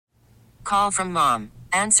Call from mom.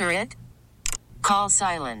 Answer it. Call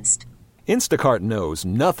silenced. Instacart knows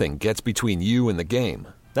nothing gets between you and the game.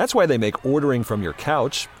 That's why they make ordering from your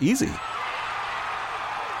couch easy.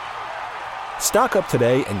 Stock up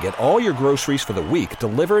today and get all your groceries for the week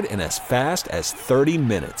delivered in as fast as 30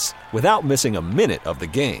 minutes without missing a minute of the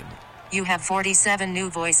game. You have 47 new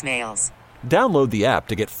voicemails. Download the app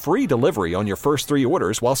to get free delivery on your first 3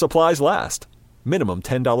 orders while supplies last. Minimum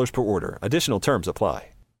 $10 per order. Additional terms apply.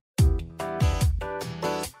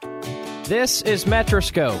 This is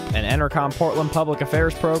Metroscope, an Entercom Portland Public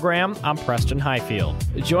Affairs program. I'm Preston Highfield.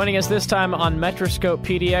 Joining us this time on Metroscope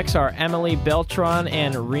PDX are Emily Beltran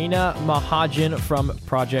and Rena Mahajan from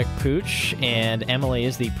Project Pooch. And Emily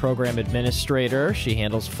is the program administrator. She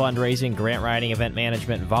handles fundraising, grant writing, event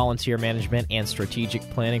management, volunteer management, and strategic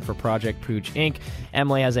planning for Project Pooch, Inc.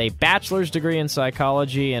 Emily has a bachelor's degree in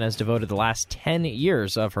psychology and has devoted the last 10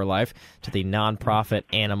 years of her life to the nonprofit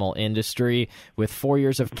animal industry. With 4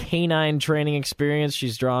 years of canine training experience,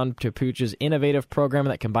 she's drawn to Pooch's innovative program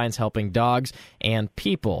that combines helping dogs and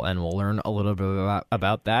people, and we'll learn a little bit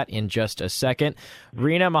about that in just a second.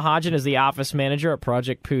 Rena Mahajan is the office manager at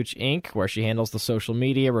Project Pooch, Inc., where she handles the social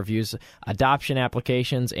media, reviews adoption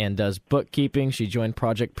applications, and does bookkeeping. She joined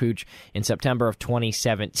Project Pooch in September of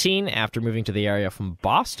 2017 after moving to the area from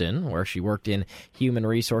Boston, where she worked in human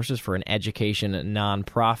resources for an education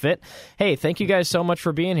nonprofit. Hey, thank you guys so much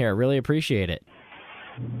for being here. Really appreciate it.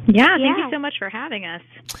 Yeah, thank you so much for having us.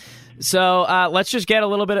 So let's just get a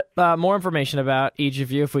little bit more information about each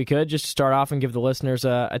of you, if we could, just to start off and give the listeners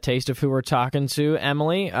a taste of who we're talking to.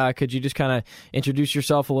 Emily, could you just kind of introduce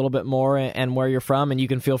yourself a little bit more and where you're from? And you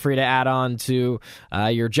can feel free to add on to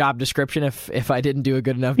your job description if I didn't do a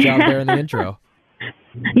good enough job there in the intro.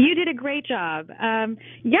 You did a great job. I'm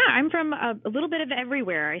from a little bit of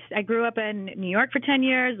everywhere. I grew up in New York for 10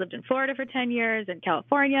 years, lived in Florida for 10 years, in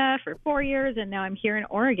California for 4 years, and now I'm here in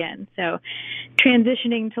Oregon. So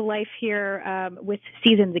transitioning to life here with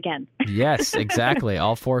seasons again. Yes, exactly.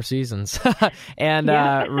 All 4 seasons. And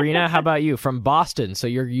Rena, how about you? From Boston, so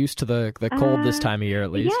you're used to the cold this time of year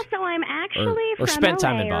at least. Yeah, so I'm actually or from spent LA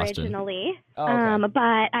time in Boston. originally. Oh, okay.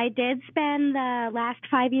 But I did spend the last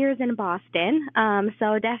 5 years in Boston,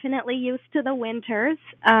 so definitely used to the winters.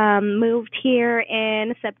 Moved here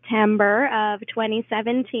in September of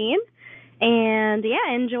 2017, and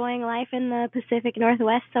enjoying life in the Pacific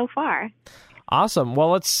Northwest so far. Awesome. Well,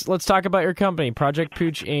 let's talk about your company, Project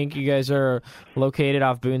Pooch, Inc. You guys are located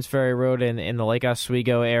off Boones Ferry Road in the Lake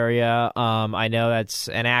Oswego area. I know that's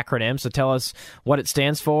an acronym, so tell us what it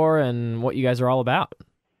stands for and what you guys are all about.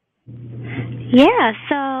 Yeah,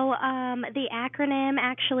 so the acronym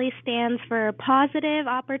actually stands for Positive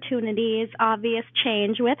Opportunities, Obvious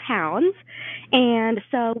Change with Hounds. And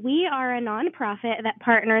so we are a nonprofit that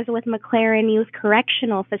partners with McLaren Youth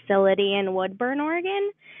Correctional Facility in Woodburn,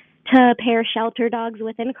 Oregon, to pair shelter dogs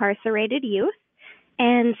with incarcerated youth.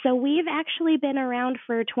 And so we've actually been around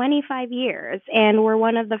for 25 years, and we're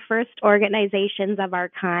one of the first organizations of our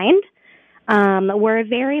kind. We're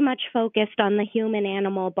very much focused on the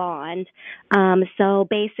human-animal bond. So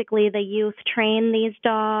basically the youth train these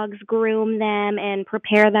dogs, groom them, and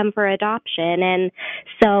prepare them for adoption. And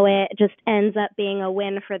so it just ends up being a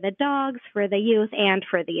win for the dogs, for the youth, and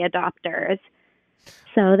for the adopters.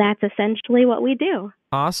 So that's essentially what we do.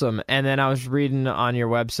 Awesome. And then I was reading on your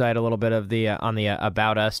website a little bit of the on the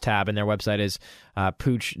About Us tab, and their website is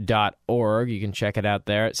pooch.org. You can check it out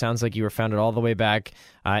there. It sounds like you were founded all the way back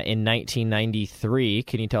in 1993.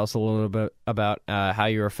 Can you tell us a little bit about how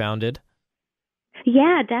you were founded?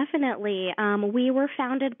 Yeah, definitely. We were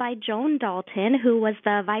founded by Joan Dalton, who was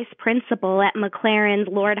the vice principal at McLaren's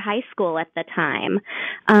Lord High School at the time.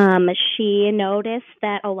 She noticed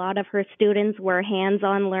that a lot of her students were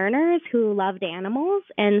hands-on learners who loved animals,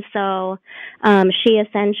 and so she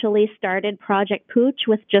essentially started Project Pooch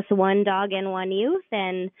with just one dog and one youth,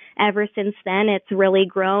 and ever since then it's really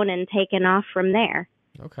grown and taken off from there.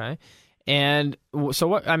 Okay. And so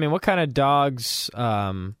what kind of dogs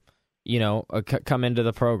come into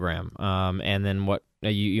the program, and then what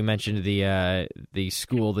you mentioned the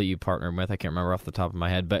school that you partnered with. I can't remember off the top of my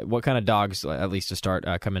head, but what kind of dogs, at least to start,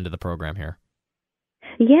 come into the program here?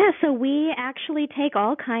 Yeah, so we actually take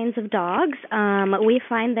all kinds of dogs. We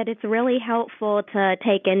find that it's really helpful to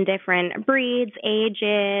take in different breeds,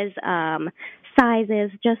 ages,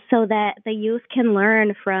 sizes, just so that the youth can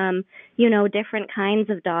learn from, different kinds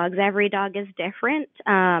of dogs. Every dog is different.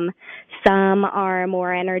 Some are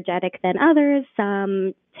more energetic than others.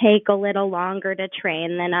 Some take a little longer to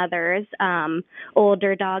train than others.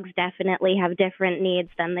 Older dogs definitely have different needs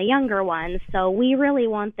than the younger ones. So we really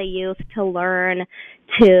want the youth to learn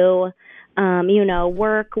to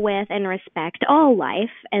work with and respect all life.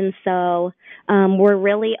 And so we're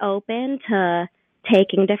really open to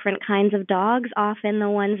taking different kinds of dogs. Often the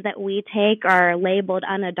ones that we take are labeled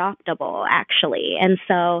unadoptable, actually. And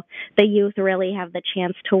so the youth really have the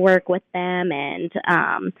chance to work with them and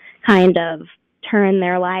kind of turn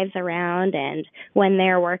their lives around. And when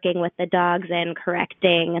they're working with the dogs and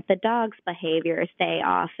correcting the dog's behaviors, they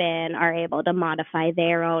often are able to modify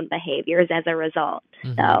their own behaviors as a result.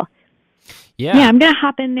 Mm-hmm. So, yeah, I'm going to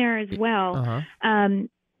hop in there as well. Uh-huh.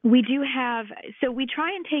 We do have, so we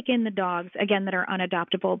try and take in the dogs, again, that are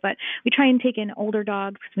unadoptable, but we try and take in older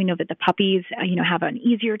dogs because we know that the puppies, have an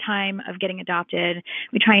easier time of getting adopted.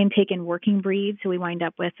 We try and take in working breeds, so we wind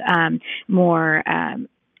up with more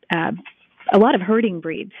a lot of herding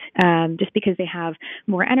breeds, just because they have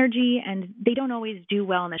more energy and they don't always do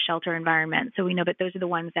well in the shelter environment. So we know that those are the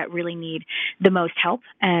ones that really need the most help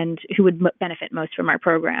and who would benefit most from our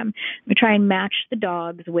program. We try and match the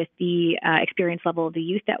dogs with the experience level of the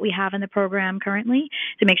youth that we have in the program currently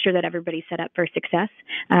to make sure that everybody's set up for success.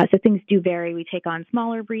 So things do vary. We take on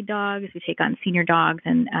smaller breed dogs, we take on senior dogs,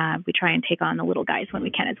 and we try and take on the little guys when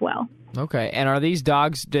we can as well. Okay. And are these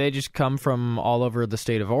dogs, do they just come from all over the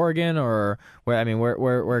state of Oregon, or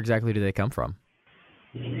where exactly do they come from?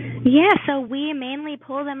 Yeah, so we mainly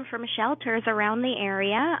pull them from shelters around the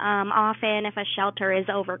area. Often if a shelter is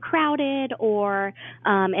overcrowded or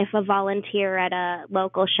if a volunteer at a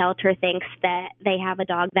local shelter thinks that they have a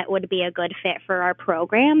dog that would be a good fit for our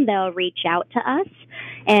program, they'll reach out to us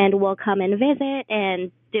and we'll come and visit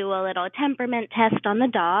and do a little temperament test on the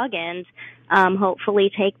dog and hopefully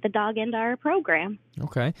take the dog into our program.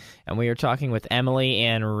 Okay. And we are talking with Emily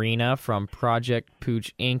and Rena from Project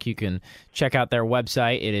Pooch, Inc. You can check out their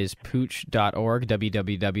website. It is pooch.org,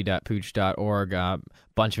 www.pooch.org.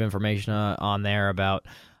 Bunch of information on there about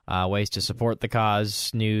ways to support the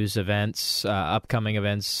cause, news, events, upcoming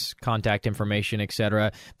events, contact information,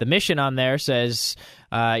 etc. The mission on there says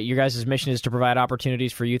your guys' mission is to provide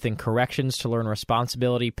opportunities for youth in corrections to learn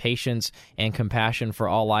responsibility, patience, and compassion for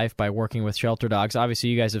all life by working with shelter dogs. Obviously,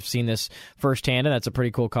 you guys have seen this firsthand, and that's a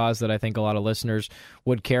pretty cool cause that I think a lot of listeners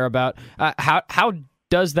would care about. How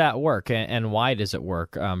does that work, and why does it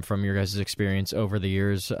work from your guys' experience over the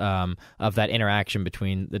years of that interaction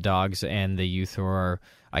between the dogs and the youth who are,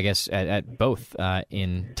 I guess, at both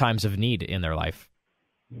in times of need in their life?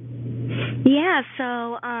 Yeah,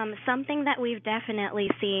 so something that we've definitely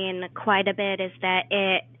seen quite a bit is that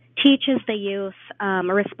it teaches the youth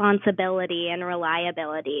responsibility and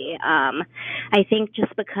reliability. I think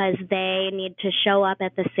just because they need to show up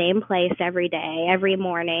at the same place every day, every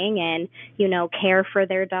morning, and, care for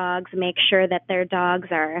their dogs, make sure that their dogs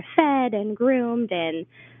are fed and groomed and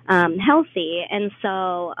healthy. And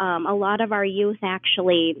so a lot of our youth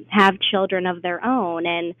actually have children of their own.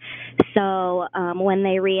 And so when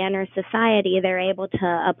they reenter society, they're able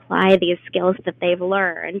to apply these skills that they've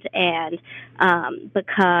learned and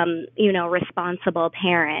become, responsible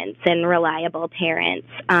parents and reliable parents.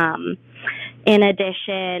 In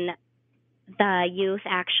addition, the youth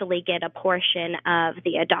actually get a portion of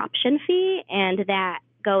the adoption fee, and that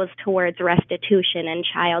goes towards restitution and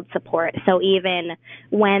child support. So even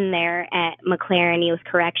when they're at McLaren Youth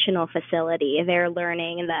Correctional Facility, they're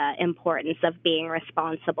learning the importance of being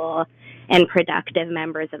responsible and productive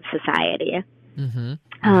members of society.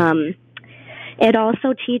 Mm-hmm. It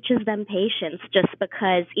also teaches them patience just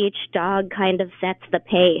because each dog kind of sets the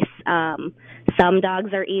pace. Some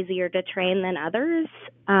dogs are easier to train than others.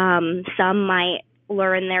 Some might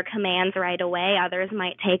learn their commands right away. Others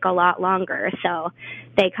might take a lot longer. So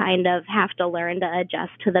they kind of have to learn to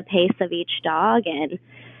adjust to the pace of each dog and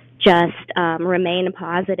just remain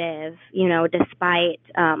positive, despite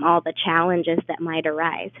all the challenges that might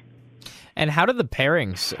arise. And how do the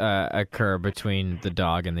pairings occur between the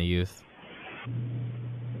dog and the youth?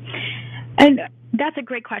 And that's a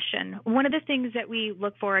great question. One of the things that we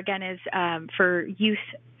look for, again, is for youth,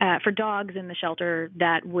 for dogs in the shelter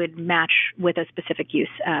that would match with a specific youth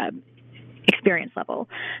experience level.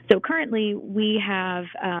 So currently we have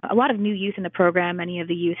a lot of new youth in the program. Many of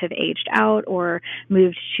the youth have aged out or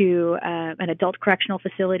moved to an adult correctional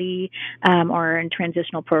facility or in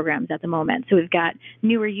transitional programs at the moment. So we've got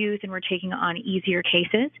newer youth and we're taking on easier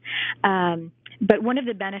cases. But one of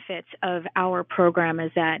the benefits of our program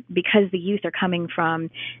is that because the youth are coming from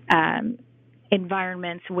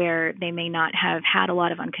environments where they may not have had a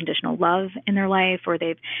lot of unconditional love in their life or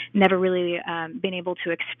they've never really been able to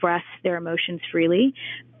express their emotions freely,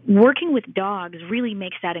 working with dogs really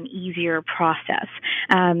makes that an easier process.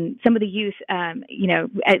 Some of the youth,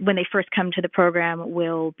 when they first come to the program,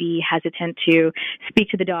 will be hesitant to speak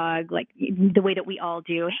to the dog like the way that we all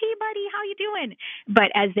do. Hey, buddy, how you doing?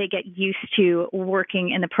 But as they get used to working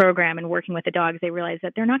in the program and working with the dogs, they realize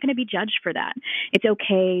that they're not going to be judged for that. It's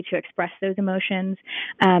okay to express those emotions,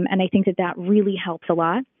 and I think that really helps a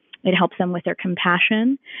lot. It helps them with their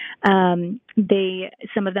compassion. Some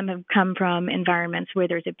of them have come from environments where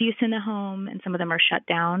there's abuse in the home, and some of them are shut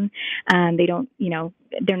down.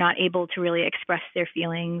 They're not able to really express their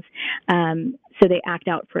feelings. So they act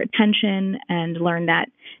out for attention and learn that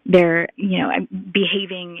they're,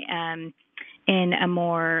 behaving in a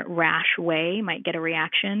more rash way might get a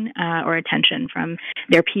reaction or attention from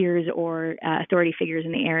their peers or authority figures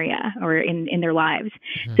in the area or in their lives.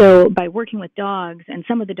 Mm-hmm. So by working with dogs, and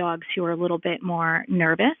some of the dogs who are a little bit more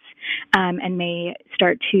nervous and may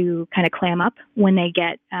start to kind of clam up when they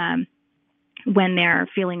get when they're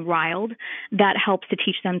feeling riled, that helps to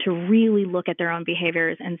teach them to really look at their own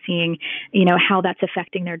behaviors and seeing, how that's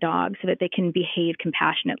affecting their dog so that they can behave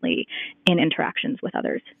compassionately in interactions with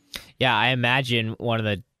others. Yeah, I imagine one of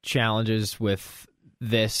the challenges with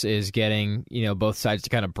this is getting, both sides to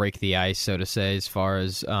kind of break the ice, so to say, as far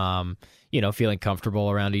as, feeling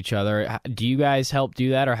comfortable around each other. Do you guys help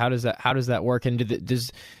do that, or how does that work? And do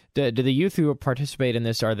the youth who participate in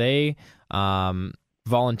this, are they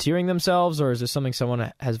volunteering themselves, or is this something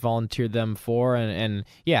someone has volunteered them for? And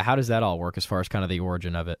how does that all work as far as kind of the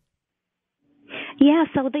origin of it? Yeah,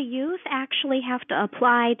 so the youth actually have to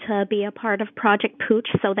apply to be a part of Project Pooch,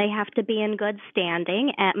 so they have to be in good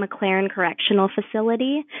standing at McLaren Correctional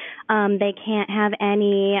Facility. They can't have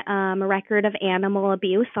any record of animal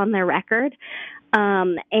abuse on their record.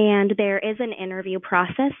 And there is an interview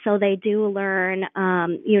process, so they do learn,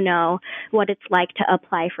 what it's like to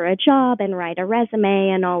apply for a job and write a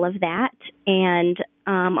resume and all of that. And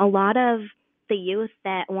a lot of the youth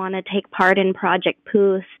that want to take part in Project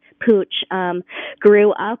Pooch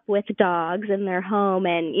grew up with dogs in their home,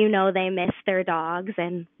 and, they miss their dogs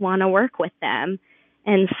and want to work with them.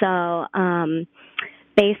 And so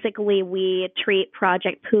basically, we treat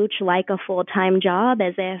Project Pooch like a full-time job,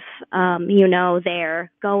 as if,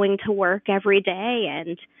 they're going to work every day,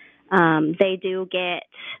 and they do get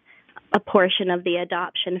a portion of the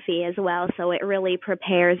adoption fee as well. So it really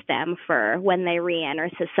prepares them for when they re-enter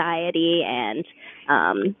society and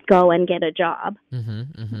go and get a job. Mm-hmm,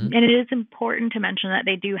 mm-hmm. And it is important to mention that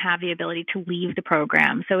they do have the ability to leave the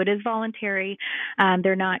program. So it is voluntary.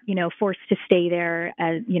 They're not, forced to stay there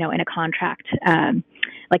as, in a contract,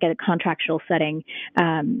 like at a contractual setting,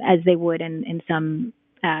 as they would in some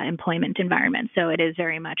employment environment. So it is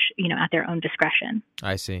very much, at their own discretion.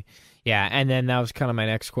 I see. Yeah. And then that was kind of my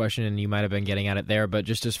next question, and you might have been getting at it there, but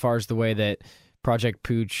just as far as the way that Project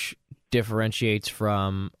Pooch differentiates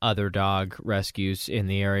from other dog rescues in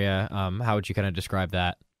the area, how would you kind of describe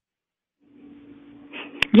that?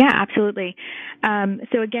 Yeah, absolutely.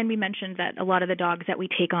 So again, we mentioned that a lot of the dogs that we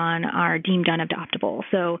take on are deemed unadoptable.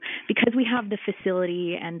 So because we have the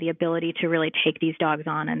facility and the ability to really take these dogs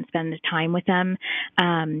on and spend time with them,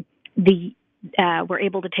 we're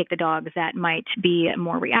able to take the dogs that might be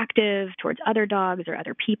more reactive towards other dogs or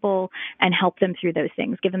other people and help them through those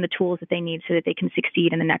things, give them the tools that they need so that they can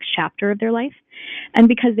succeed in the next chapter of their life. And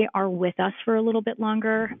because they are with us for a little bit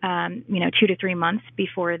longer, 2 to 3 months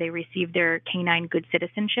before they receive their Canine Good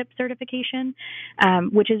Citizenship certification,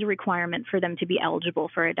 which is a requirement for them to be eligible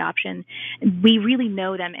for adoption, we really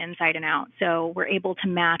know them inside and out. So we're able to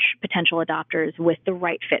match potential adopters with the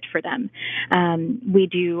right fit for them. We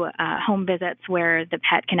do home visits where the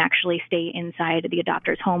pet can actually stay inside the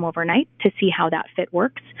adopter's home overnight to see how that fit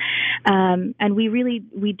works. And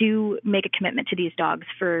we do make a commitment to these dogs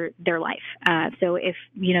for their life. So if,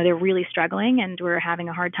 they're really struggling and we're having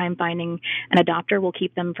a hard time finding an adopter, we'll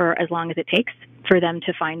keep them for as long as it takes for them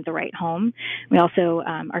to find the right home. We also,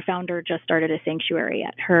 our founder just started a sanctuary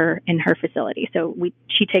in her facility. So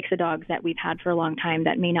she takes the dogs that we've had for a long time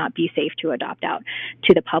that may not be safe to adopt out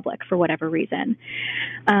to the public for whatever reason.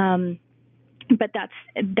 But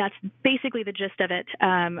that's basically the gist of it.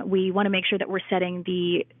 We want to make sure that we're setting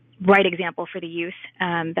the right example for the youth,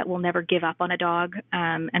 that will never give up on a dog,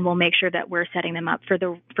 and we'll make sure that we're setting them up for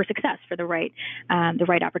success, for the right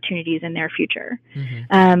opportunities in their future.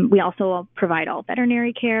 Mm-hmm. We also provide all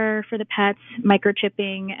veterinary care for the pets,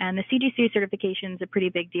 microchipping, and the CGC certification is a pretty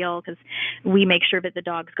big deal because we make sure that the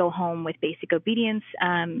dogs go home with basic obedience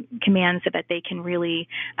commands so that they can really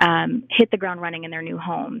hit the ground running in their new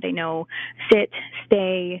home. They know sit,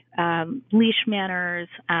 stay, leash manners,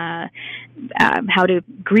 how to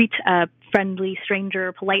greet a friendly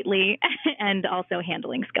stranger politely, and also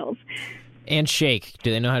handling skills. And shake.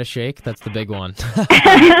 Do they know how to shake? That's the big one.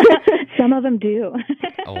 Some of them do.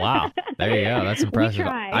 Oh, wow. There you go. That's impressive. We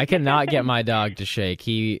try. I cannot get my dog to shake.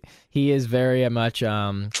 He is very much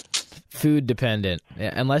food dependent.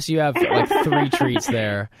 Unless you have like 3 treats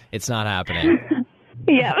there, it's not happening.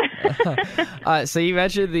 Yeah. So you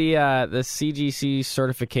mentioned the CGC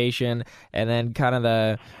certification, and then kind of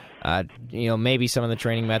the maybe some of the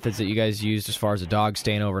training methods that you guys used as far as a dog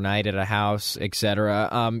staying overnight at a house,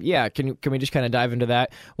 etc. Can we just kind of dive into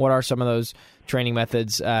that? What are some of those training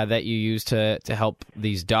methods that you use to help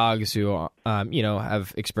these dogs who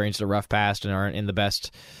have experienced a rough past and aren't in the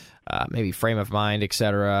best maybe frame of mind,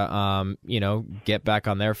 etc. Get back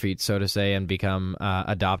on their feet, so to say, and become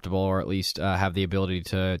adoptable, or at least have the ability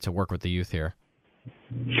to work with the youth here?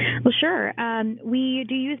 Well, sure. We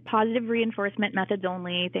do use positive reinforcement methods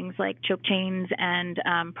only. Things like choke chains and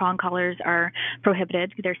prong collars are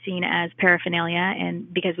prohibited. They're seen as paraphernalia,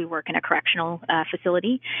 and because we work in a correctional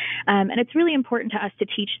facility. And it's really important to us to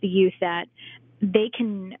teach the youth that they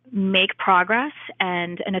can make progress,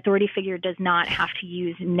 and an authority figure does not have to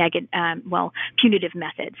use punitive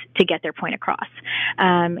methods to get their point across.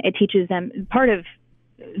 It teaches them part of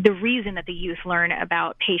the reason that the youth learn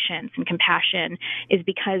about patience and compassion is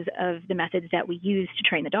because of the methods that we use to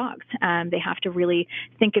train the dogs. They have to really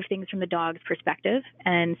think of things from the dog's perspective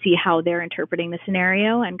and see how they're interpreting the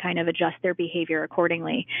scenario and kind of adjust their behavior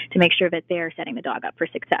accordingly to make sure that they're setting the dog up for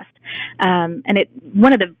success.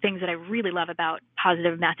 One of the things that I really love about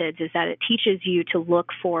positive methods is that it teaches you to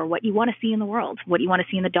look for what you want to see in the world, what you want to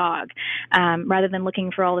see in the dog, rather than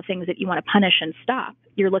looking for all the things that you want to punish and stop.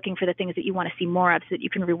 You're looking for the things that you want to see more of so that you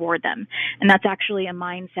can reward them. And that's actually a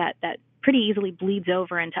mindset that pretty easily bleeds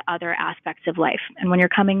over into other aspects of life. And when you're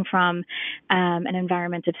coming from an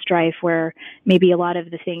environment of strife where maybe a lot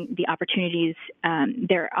of the opportunities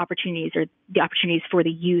for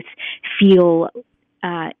the youth feel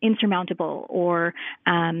insurmountable, or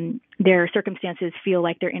their circumstances feel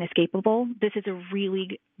like they're inescapable, this is a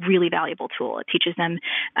really, really valuable tool. It teaches them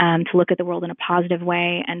to look at the world in a positive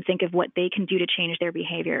way and think of what they can do to change their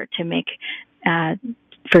behavior to make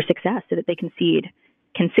for success, so that they can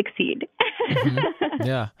succeed. Mm-hmm.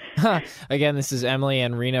 Yeah. Again, this is Emily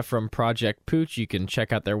and Rena from Project Pooch. You can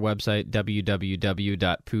check out their website, www.pooch.org.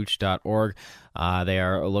 They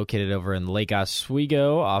are located over in Lake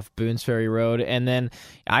Oswego off Boones Ferry Road. And then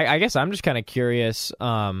I guess I'm just kind of curious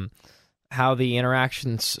how the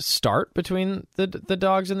interactions start between the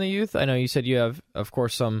dogs and the youth. I know you said you have, of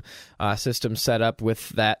course, some systems set up with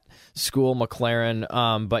that school, McLaren.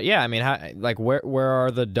 But yeah, I mean, where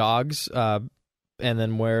are the dogs? And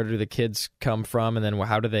then where do the kids come from? And then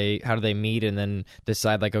how do they meet and then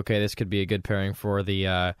decide, like, okay, this could be a good pairing for the,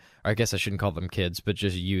 I guess I shouldn't call them kids, but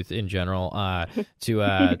just youth in general,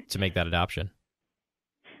 to make that adoption?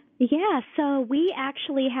 Yeah, so we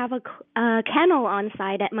actually have a kennel on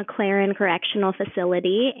site at McLaren Correctional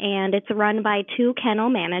Facility, and it's run by 2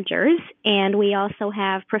 kennel managers, and we also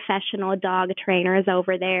have professional dog trainers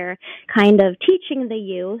over there kind of teaching the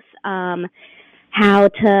youth how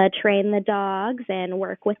to train the dogs and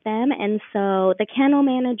work with them. And so the kennel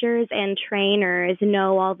managers and trainers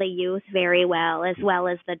know all the youth very well as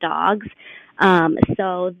the dogs.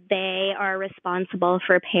 So they are responsible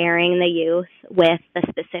for pairing the youth with the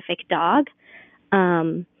specific dog.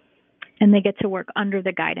 And they get to work under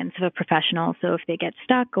the guidance of a professional. So if they get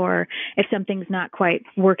stuck or if something's not quite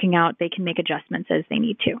working out, they can make adjustments as they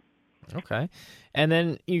need to. Okay. And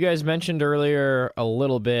then you guys mentioned earlier a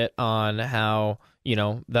little bit on how,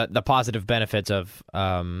 the positive benefits of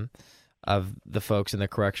the folks in the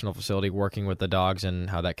correctional facility working with the dogs and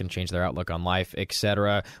how that can change their outlook on life,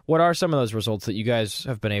 etc. What are some of those results that you guys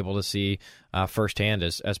have been able to see firsthand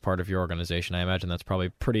as part of your organization? I imagine that's probably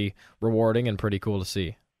pretty rewarding and pretty cool to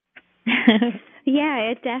see. Yeah,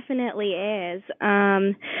 it definitely is.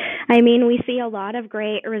 We see a lot of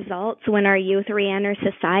great results when our youth reenter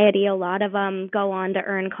society. A lot of them go on to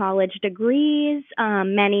earn college degrees.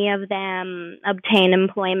 Many of them obtain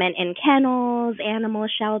employment in kennels, animal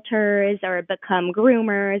shelters, or become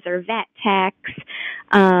groomers or vet techs.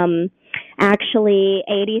 Actually,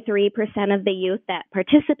 83% of the youth that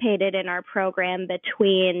participated in our program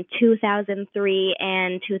between 2003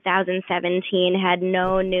 and 2017 had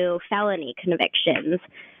no new felony convictions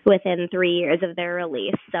within 3 years of their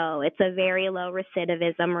release. So it's a very low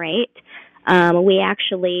recidivism rate. We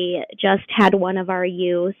actually just had one of our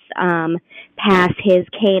youth pass his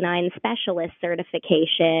canine specialist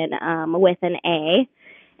certification with an A.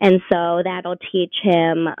 And so that'll teach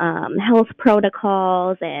him health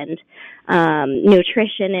protocols and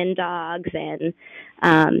nutrition in dogs and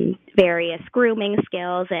various grooming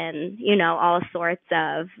skills and, all sorts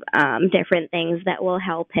of different things that will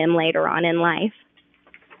help him later on in life.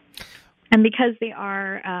 And because they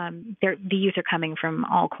are, the youth are coming from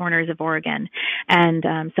all corners of Oregon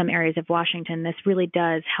and some areas of Washington, this really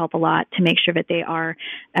does help a lot to make sure that they are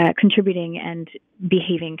contributing and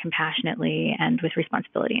behaving compassionately and with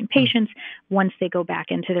responsibility and patience once they go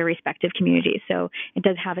back into their respective communities. So it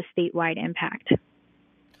does have a statewide impact.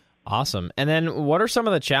 Awesome. And then what are some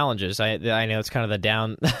of the challenges? I know it's kind of the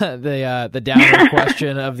down the downer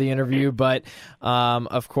question of the interview, but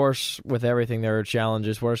of course, with everything there are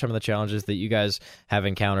challenges. What are some of the challenges that you guys have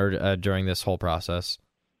encountered during this whole process?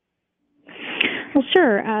 Well,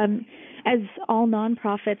 sure. As all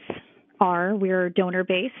nonprofits are, we're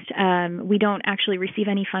donor-based. We don't actually receive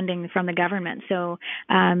any funding from the government. So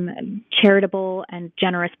charitable and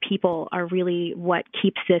generous people are really what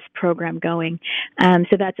keeps this program going.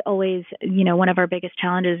 So that's always, one of our biggest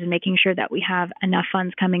challenges is making sure that we have enough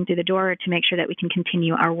funds coming through the door to make sure that we can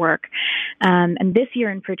continue our work. And this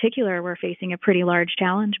year in particular, we're facing a pretty large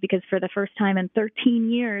challenge because for the first time in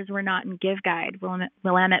 13 years, we're not in Give Guide,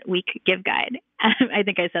 Willamette Week Give Guide. I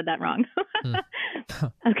think I said that wrong.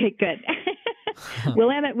 Okay, good.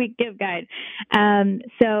 Willamette Week Give Guide.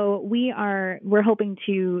 So we're hoping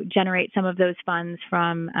to generate some of those funds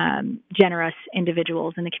from generous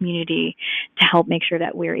individuals in the community to help make sure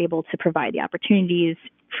that we're able to provide the opportunities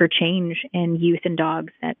for change in youth and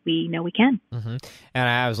dogs that we know we can. Mm-hmm. And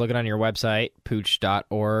I was looking on your website,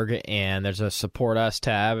 pooch.org, and there's a Support Us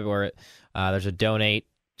tab where there's a donate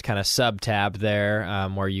kind of sub-tab there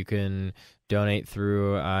where you can donate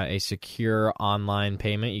through a secure online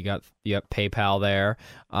payment. You got PayPal there.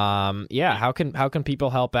 How can people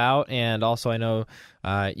help out? And also, I know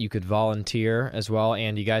you could volunteer as well.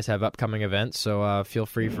 And you guys have upcoming events, so feel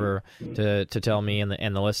free to tell me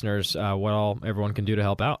and the listeners what all everyone can do to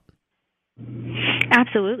help out.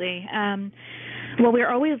 Absolutely. Well,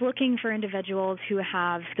 we're always looking for individuals who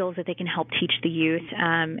have skills that they can help teach the youth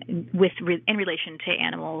in relation to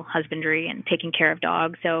animal husbandry and taking care of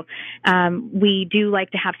dogs. So we do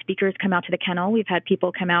like to have speakers come out to the kennel. We've had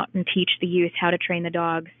people come out and teach the youth how to train the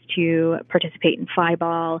dogs to participate in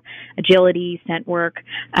flyball, agility, scent work.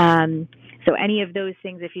 So any of those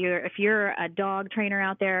things, if you're a dog trainer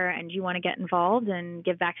out there and you want to get involved and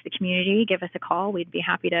give back to the community, give us a call. We'd be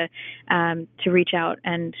happy to reach out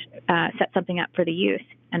and set something up for the youth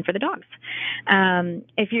and for the dogs.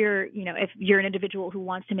 If you're an individual who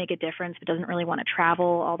wants to make a difference but doesn't really want to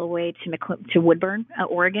travel all the way to Woodburn,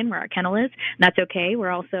 Oregon, where our kennel is, that's okay. We're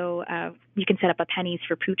also you can set up a Pennies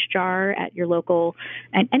for Pooch jar at your local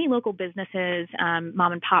and any local businesses.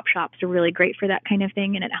 Mom and pop shops are really great for that kind of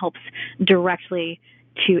thing, and it helps directly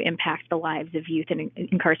to impact the lives of youth and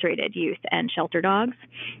incarcerated youth and shelter dogs.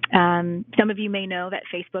 Some of you may know that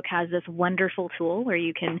Facebook has this wonderful tool where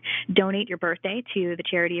you can donate your birthday to the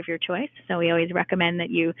charity of your choice. So we always recommend that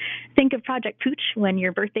you think of Project Pooch when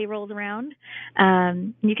your birthday rolls around.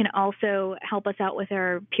 You can also help us out with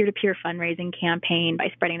our peer-to-peer fundraising campaign by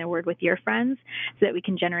spreading the word with your friends so that we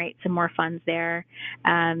can generate some more funds there.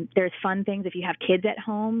 There's fun things. If you have kids at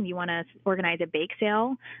home, you want to organize a bake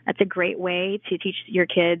sale. That's a great way to teach your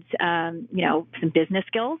kids, some business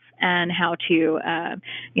skills and how to,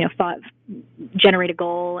 generate a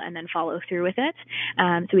goal and then follow through with it.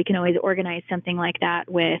 So we can always organize something like that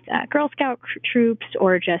with Girl Scout troops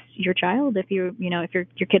or just your child if your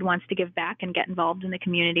kid wants to give back and get involved in the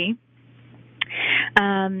community.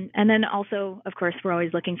 And then also, of course, we're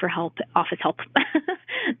always looking for help, office help.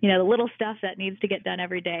 The little stuff that needs to get done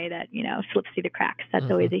every day that, slips through the cracks. That's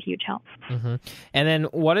always a huge help. Mm-hmm. And then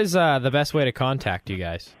what is the best way to contact you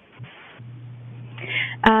guys?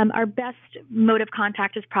 Our best mode of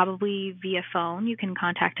contact is probably via phone. You can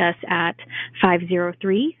contact us at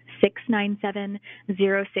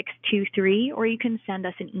 503-697-0623, or you can send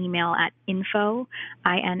us an email at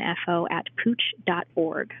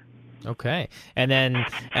info@pooch.org. Okay. And then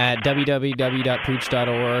at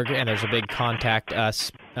www.pooch.org, and there's a big Contact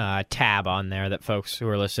Us tab on there that folks who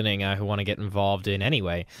are listening who want to get involved in any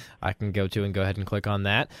way, I can go to and go ahead and click on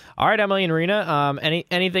that. All right, Emily and Rena,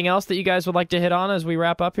 anything else that you guys would like to hit on as we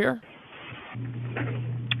wrap up here?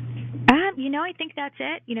 I think that's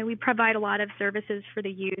it. We provide a lot of services for the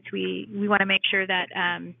youth. We want to make sure that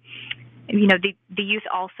the youth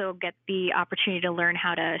also get the opportunity to learn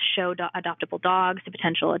how to show adoptable dogs to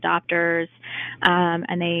potential adopters,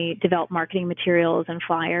 and they develop marketing materials and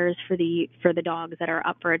flyers for the dogs that are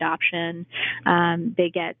up for adoption.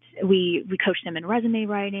 We coach them in resume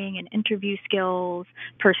writing and interview skills,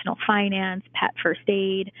 personal finance, pet first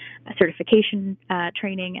aid, certification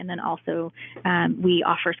training, and then also we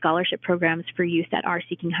offer scholarship programs for youth that are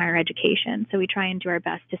seeking higher education. So we try and do our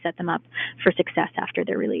best to set them up for success after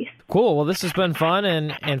their release. Cool. Well, this has been fun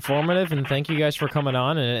and informative, and thank you guys for coming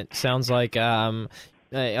on. And it sounds like a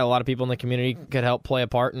lot of people in the community could help play a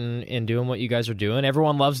part in doing what you guys are doing.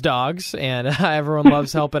 Everyone loves dogs, and everyone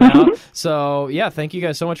loves helping out. So, yeah, thank you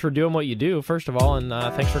guys so much for doing what you do, first of all, and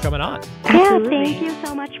thanks for coming on. Absolutely. Yeah, thank you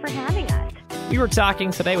so much for having us. We were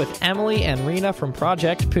talking today with Emily and Rena from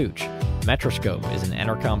Project Pooch. Metroscope is an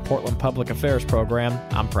Entercom Portland Public Affairs program.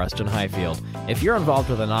 I'm Preston Highfield. If you're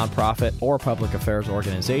involved with a nonprofit or public affairs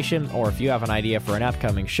organization, or if you have an idea for an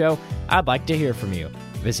upcoming show, I'd like to hear from you.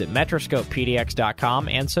 Visit metroscopepdx.com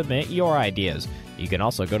and submit your ideas. You can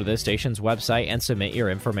also go to this station's website and submit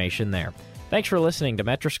your information there. Thanks for listening to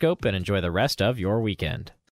Metroscope, and enjoy the rest of your weekend.